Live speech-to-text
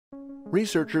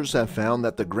Researchers have found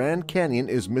that the Grand Canyon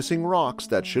is missing rocks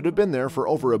that should have been there for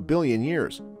over 1 billion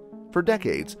years. For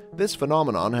decades, this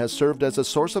phenomenon has served as a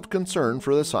source of concern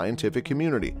for the scientific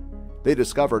community. They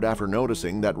discovered after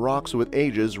noticing that rocks with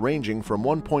ages ranging from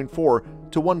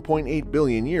 1.4 to 1.8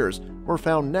 billion years were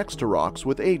found next to rocks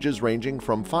with ages ranging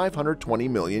from 520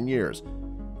 million years.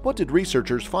 What did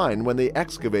researchers find when they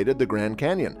excavated the Grand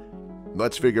Canyon?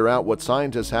 Let's figure out what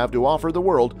scientists have to offer the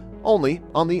world only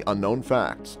on the Unknown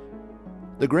Facts.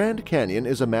 The Grand Canyon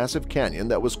is a massive canyon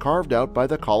that was carved out by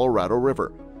the Colorado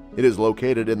River. It is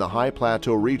located in the high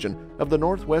plateau region of the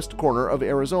northwest corner of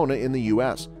Arizona in the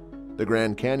U.S. The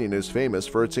Grand Canyon is famous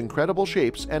for its incredible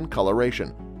shapes and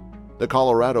coloration. The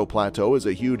Colorado Plateau is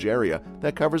a huge area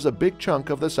that covers a big chunk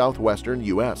of the southwestern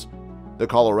U.S. The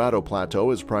Colorado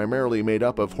Plateau is primarily made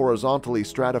up of horizontally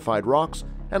stratified rocks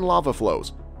and lava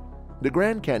flows. The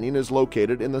Grand Canyon is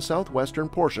located in the southwestern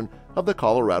portion of the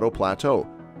Colorado Plateau.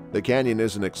 The canyon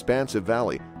is an expansive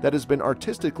valley that has been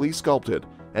artistically sculpted,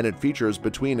 and it features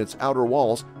between its outer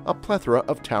walls a plethora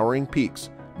of towering peaks,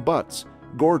 buttes,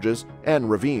 gorges, and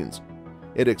ravines.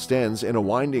 It extends in a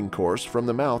winding course from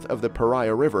the mouth of the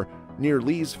Paria River near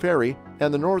Lee's Ferry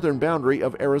and the northern boundary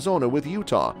of Arizona with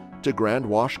Utah to Grand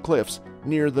Wash Cliffs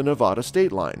near the Nevada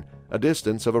state line, a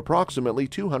distance of approximately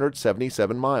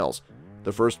 277 miles.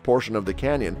 The first portion of the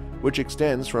canyon, which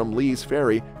extends from Lee's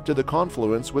Ferry to the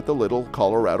confluence with the Little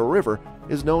Colorado River,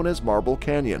 is known as Marble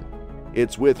Canyon.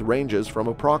 Its width ranges from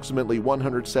approximately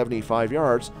 175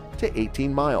 yards to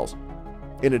 18 miles.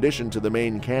 In addition to the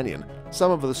main canyon,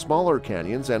 some of the smaller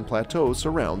canyons and plateaus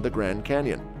surround the Grand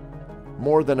Canyon.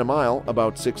 More than a mile,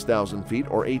 about 6,000 feet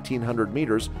or 1,800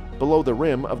 meters below the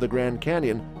rim of the Grand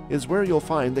Canyon, is where you'll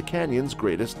find the canyon's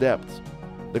greatest depths.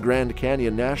 The Grand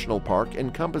Canyon National Park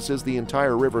encompasses the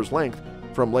entire river's length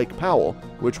from Lake Powell,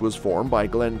 which was formed by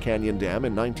Glen Canyon Dam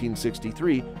in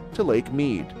 1963, to Lake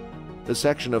Mead. The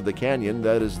section of the canyon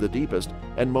that is the deepest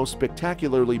and most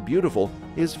spectacularly beautiful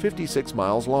is 56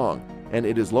 miles long, and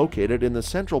it is located in the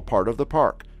central part of the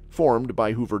park, formed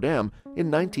by Hoover Dam in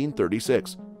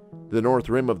 1936. The north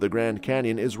rim of the Grand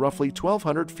Canyon is roughly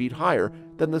 1,200 feet higher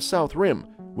than the south rim,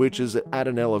 which is at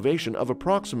an elevation of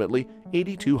approximately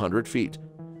 8,200 feet.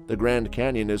 The Grand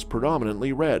Canyon is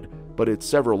predominantly red, but its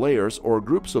several layers or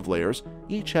groups of layers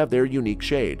each have their unique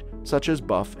shade, such as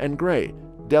buff and gray,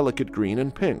 delicate green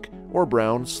and pink, or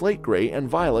brown, slate gray, and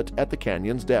violet at the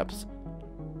canyon's depths.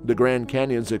 The Grand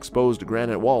Canyon's exposed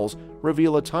granite walls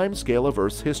reveal a time scale of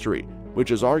Earth's history,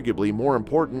 which is arguably more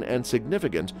important and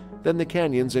significant than the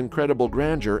canyon's incredible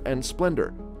grandeur and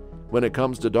splendor. When it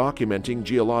comes to documenting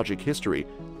geologic history,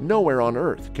 nowhere on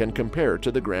Earth can compare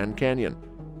to the Grand Canyon.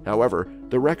 However,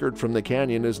 the record from the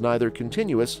canyon is neither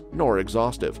continuous nor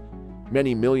exhaustive.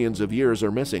 Many millions of years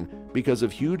are missing because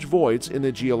of huge voids in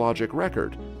the geologic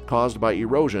record caused by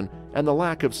erosion and the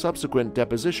lack of subsequent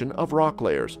deposition of rock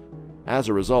layers. As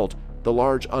a result, the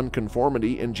large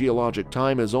unconformity in geologic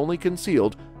time is only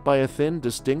concealed by a thin,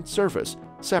 distinct surface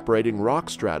separating rock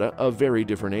strata of very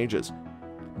different ages.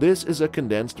 This is a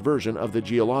condensed version of the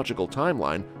geological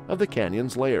timeline of the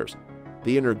canyon's layers.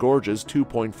 The inner gorge's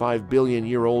 2.5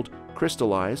 billion-year-old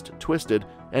crystallized, twisted,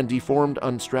 and deformed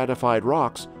unstratified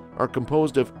rocks are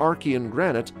composed of Archean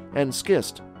granite and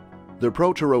schist. The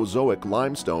Proterozoic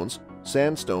limestones,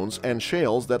 sandstones, and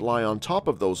shales that lie on top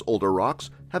of those older rocks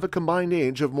have a combined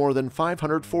age of more than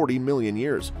 540 million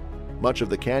years. Much of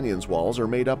the canyon's walls are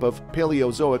made up of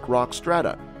Paleozoic rock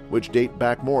strata, which date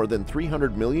back more than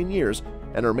 300 million years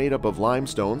and are made up of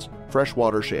limestones,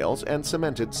 freshwater shales, and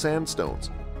cemented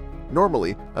sandstones.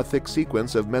 Normally, a thick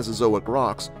sequence of Mesozoic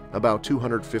rocks, about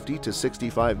 250 to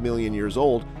 65 million years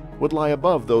old, would lie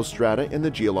above those strata in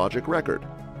the geologic record,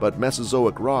 but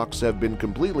Mesozoic rocks have been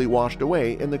completely washed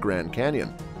away in the Grand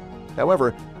Canyon.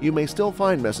 However, you may still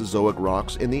find Mesozoic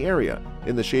rocks in the area,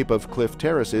 in the shape of cliff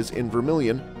terraces in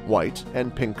vermilion, white,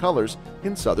 and pink colors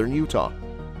in southern Utah.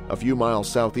 A few miles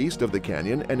southeast of the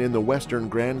canyon and in the western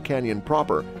Grand Canyon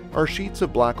proper are sheets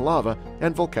of black lava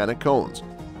and volcanic cones,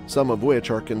 some of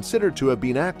which are considered to have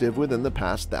been active within the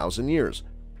past 1,000 years.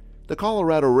 The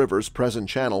Colorado River's present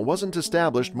channel wasn't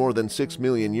established more than 6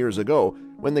 million years ago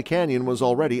when the canyon was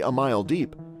already a mile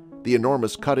deep. The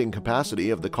enormous cutting capacity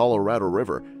of the Colorado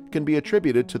River can be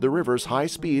attributed to the river's high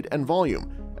speed and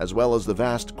volume, as well as the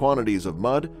vast quantities of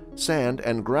mud, sand,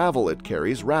 and gravel it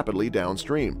carries rapidly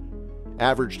downstream.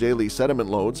 Average daily sediment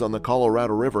loads on the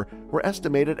Colorado River were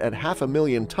estimated at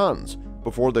 500,000 tons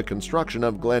before the construction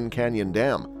of Glen Canyon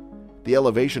Dam. The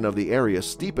elevation of the area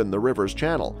steepened the river's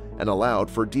channel and allowed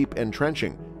for deep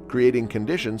entrenching, creating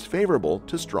conditions favorable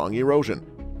to strong erosion.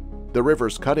 The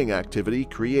river's cutting activity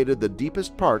created the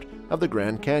deepest part of the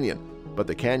Grand Canyon, but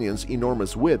the canyon's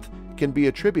enormous width can be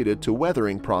attributed to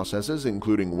weathering processes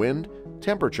including wind,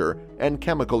 temperature, and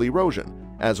chemical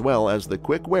erosion, as well as the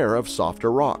quick wear of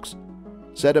softer rocks.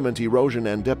 Sediment erosion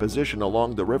and deposition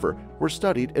along the river were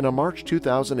studied in a March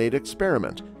 2008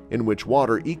 experiment in which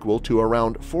water equal to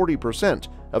around 40%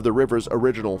 of the river's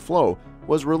original flow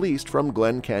was released from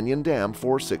Glen Canyon Dam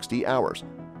for 60 hours.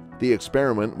 The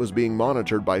experiment was being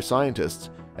monitored by scientists,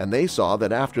 and they saw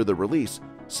that after the release,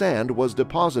 sand was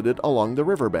deposited along the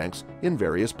riverbanks in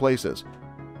various places.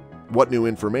 What new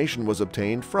information was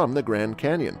obtained from the Grand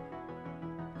Canyon?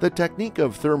 The technique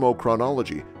of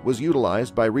thermochronology was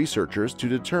utilized by researchers to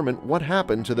determine what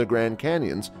happened to the Grand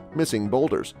Canyon's missing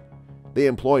boulders. They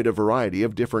employed a variety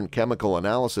of different chemical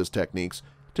analysis techniques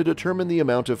to determine the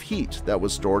amount of heat that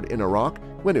was stored in a rock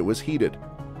when it was heated.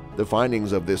 The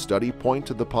findings of this study point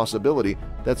to the possibility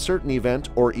that certain event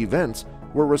or events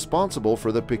were responsible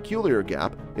for the peculiar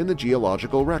gap in the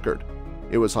geological record.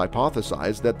 It was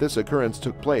hypothesized that this occurrence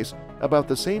took place about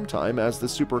the same time as the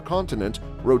supercontinent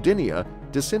Rodinia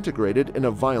disintegrated in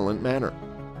a violent manner.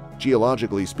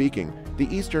 Geologically speaking,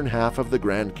 the eastern half of the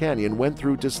Grand Canyon went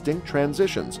through distinct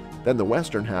transitions than the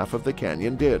western half of the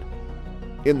canyon did.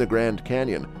 In the Grand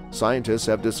Canyon, scientists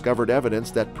have discovered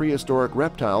evidence that prehistoric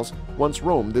reptiles once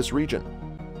roamed this region.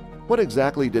 What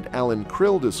exactly did Alan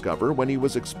Krill discover when he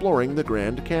was exploring the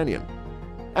Grand Canyon?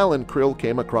 Alan Krill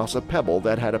came across a pebble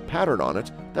that had a pattern on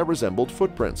it that resembled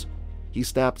footprints. He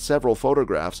snapped several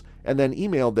photographs and then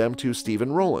emailed them to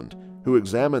Stephen Rowland, who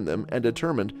examined them and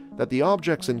determined that the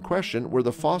objects in question were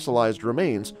the fossilized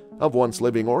remains of once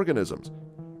living organisms.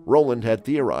 Rowland had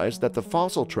theorized that the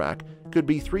fossil track could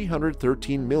be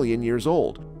 313 million years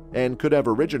old and could have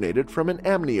originated from an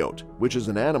amniote, which is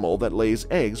an animal that lays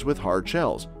eggs with hard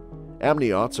shells.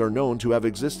 Amniotes are known to have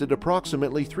existed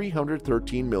approximately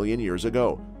 313 million years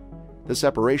ago. The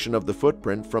separation of the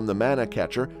footprint from the manna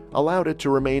catcher allowed it to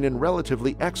remain in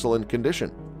relatively excellent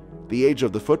condition. The age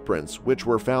of the footprints, which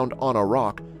were found on a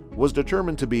rock, was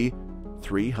determined to be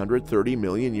 330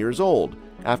 million years old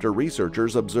after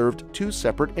researchers observed two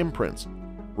separate imprints.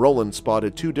 Rowland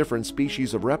spotted two different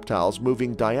species of reptiles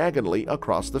moving diagonally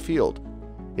across the field.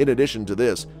 In addition to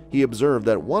this, he observed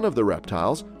that one of the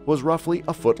reptiles was roughly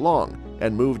a foot long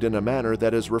and moved in a manner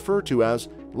that is referred to as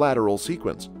lateral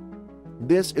sequence.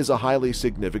 This is a highly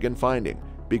significant finding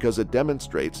because it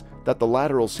demonstrates that the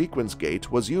lateral sequence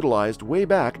gait was utilized way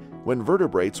back when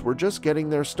vertebrates were just getting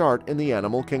their start in the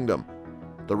animal kingdom.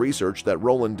 The research that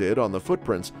Rowland did on the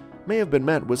footprints may have been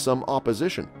met with some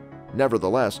opposition.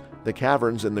 Nevertheless, the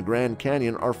caverns in the Grand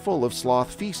Canyon are full of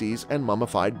sloth feces and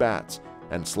mummified bats,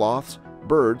 and sloths,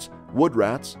 birds, wood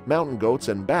rats, mountain goats,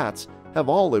 and bats have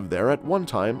all lived there at one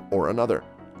time or another.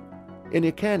 In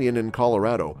a canyon in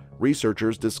Colorado,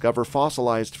 researchers discover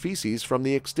fossilized feces from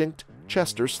the extinct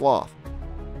Chester sloth.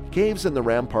 Caves in the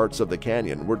ramparts of the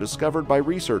canyon were discovered by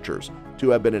researchers to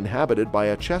have been inhabited by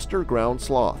a Chester ground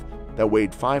sloth that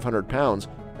weighed 500 pounds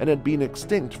and had been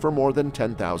extinct for more than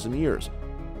 10,000 years.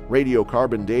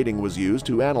 Radiocarbon dating was used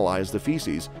to analyze the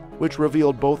feces, which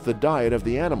revealed both the diet of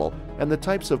the animal and the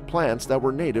types of plants that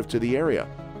were native to the area.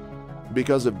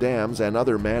 Because of dams and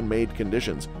other man-made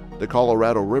conditions, the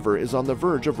Colorado River is on the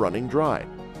verge of running dry.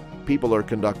 People are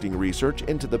conducting research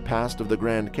into the past of the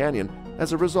Grand Canyon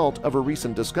as a result of a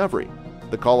recent discovery.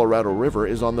 The Colorado River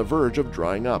is on the verge of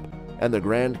drying up, and the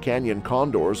Grand Canyon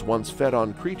condors once fed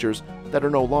on creatures that are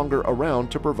no longer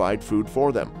around to provide food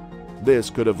for them. This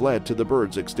could have led to the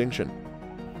bird's extinction.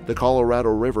 The Colorado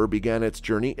River began its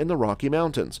journey in the Rocky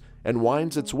Mountains and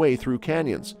winds its way through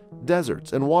canyons,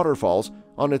 deserts, and waterfalls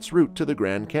on its route to the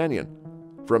Grand Canyon.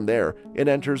 From there, it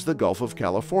enters the Gulf of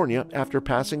California after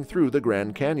passing through the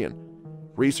Grand Canyon.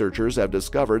 Researchers have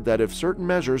discovered that if certain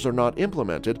measures are not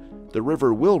implemented, the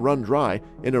river will run dry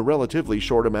in a relatively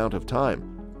short amount of time.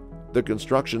 The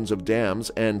constructions of dams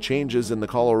and changes in the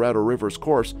Colorado River's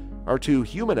course are two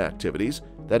human activities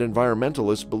that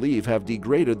environmentalists believe have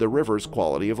degraded the river's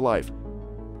quality of life.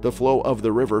 The flow of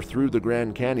the river through the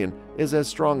Grand Canyon is as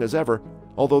strong as ever,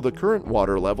 although the current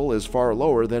water level is far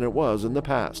lower than it was in the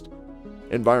past.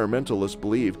 Environmentalists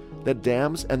believe that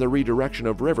dams and the redirection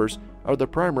of rivers are the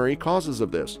primary causes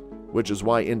of this, which is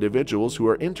why individuals who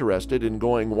are interested in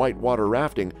going whitewater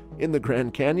rafting in the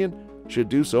Grand Canyon should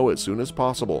do so as soon as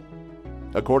possible.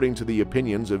 According to the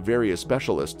opinions of various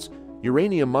specialists,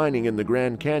 uranium mining in the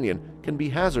Grand Canyon can be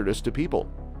hazardous to people.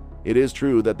 It is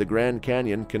true that the Grand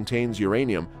Canyon contains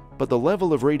uranium, but the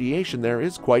level of radiation there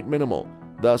is quite minimal,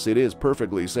 thus it is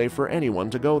perfectly safe for anyone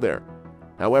to go there.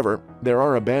 However, there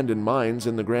are abandoned mines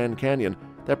in the Grand Canyon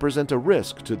that present a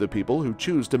risk to the people who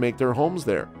choose to make their homes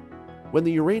there. When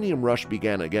the uranium rush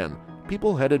began again,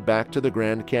 people headed back to the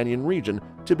Grand Canyon region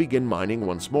to begin mining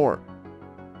once more.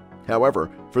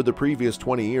 However, for the previous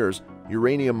 20 years,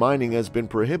 uranium mining has been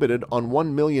prohibited on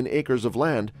 1 million acres of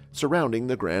land surrounding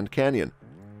the Grand Canyon.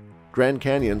 Grand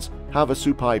Canyon's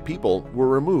Havasupai people were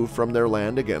removed from their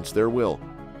land against their will.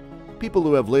 People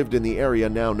who have lived in the area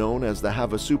now known as the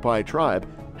Havasupai tribe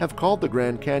have called the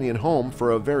Grand Canyon home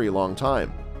for a very long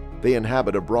time. They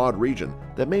inhabit a broad region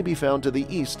that may be found to the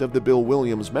east of the Bill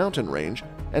Williams mountain range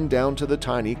and down to the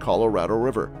tiny Colorado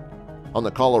River. On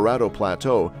the Colorado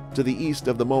Plateau, to the east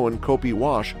of the Moenkopi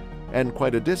Wash, and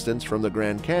quite a distance from the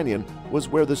Grand Canyon, was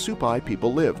where the Supai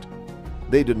people lived.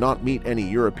 They did not meet any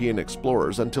European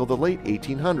explorers until the late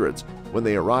 1800s, when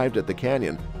they arrived at the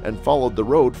canyon and followed the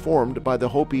road formed by the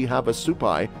Hopi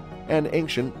Havasupai and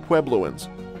ancient Puebloans.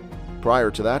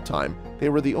 Prior to that time, they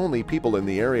were the only people in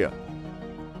the area.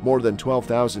 More than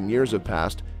 12,000 years have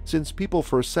passed since people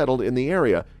first settled in the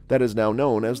area that is now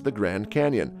known as the Grand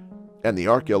Canyon, and the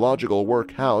archaeological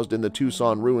work housed in the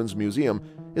Tucson Ruins Museum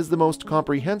is the most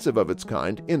comprehensive of its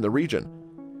kind in the region.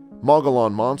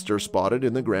 Mogollon monster spotted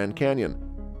in the Grand Canyon.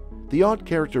 The odd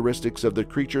characteristics of the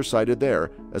creature sighted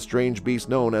there, a strange beast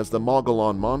known as the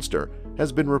Mogollon monster,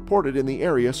 has been reported in the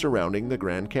area surrounding the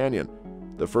Grand Canyon.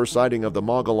 The first sighting of the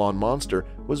Mogollon monster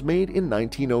was made in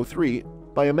 1903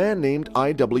 by a man named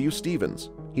I.W. Stevens.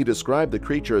 He described the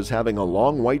creature as having a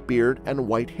long white beard and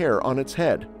white hair on its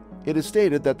head. It is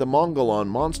stated that the Mogollon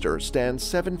monster stands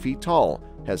 7 feet tall,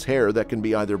 has hair that can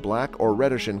be either black or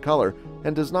reddish in color,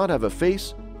 and does not have a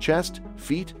face, chest,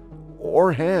 feet,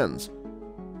 or hands.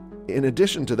 In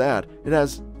addition to that, it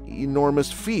has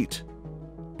enormous feet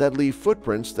that leave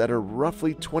footprints that are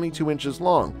roughly 22 inches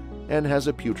long and has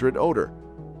a putrid odor.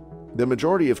 The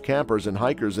majority of campers and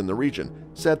hikers in the region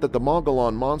said that the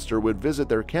Mogollon monster would visit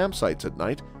their campsites at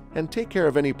night and take care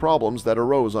of any problems that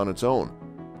arose on its own.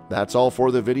 That's all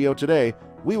for the video today.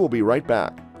 We will be right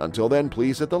back. Until then,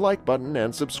 please hit the like button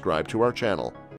and subscribe to our channel.